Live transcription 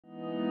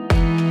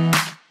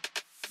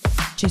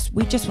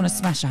we just want to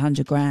smash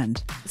 100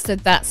 grand. So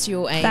that's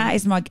your aim. That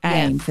is my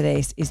aim for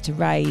this, is to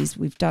raise.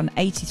 We've done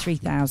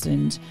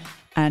 83,000.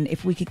 And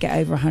if we could get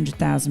over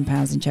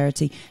 £100,000 in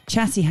charity.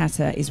 Chatty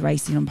Hatter is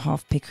racing on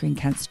behalf of Pickering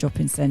Cancer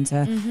Drop-In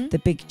Centre. The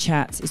Big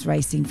Chat is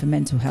racing for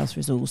mental health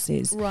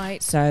resources.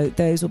 Right. So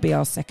those will be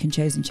our second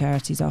chosen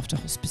charities after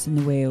Hospice and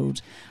the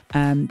Weald.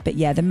 But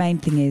yeah, the main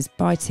thing is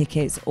buy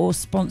tickets or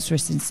sponsor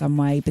us in some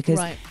way, because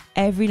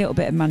every little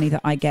bit of money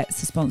that I get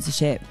for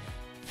sponsorship,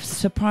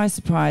 surprise,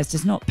 surprise,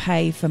 does not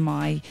pay for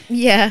my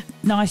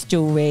nice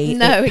jewellery.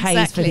 No, it pays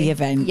exactly. for the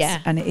event, Yeah.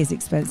 and it is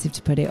expensive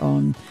to put it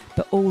on.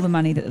 But all the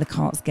money that the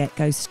karts get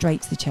goes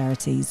straight to the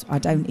charities. I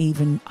don't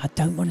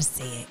want to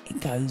see it.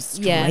 It goes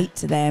straight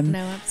to them.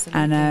 No,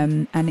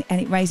 absolutely. And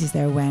it raises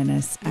their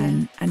awareness,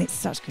 and it's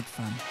such good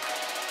fun.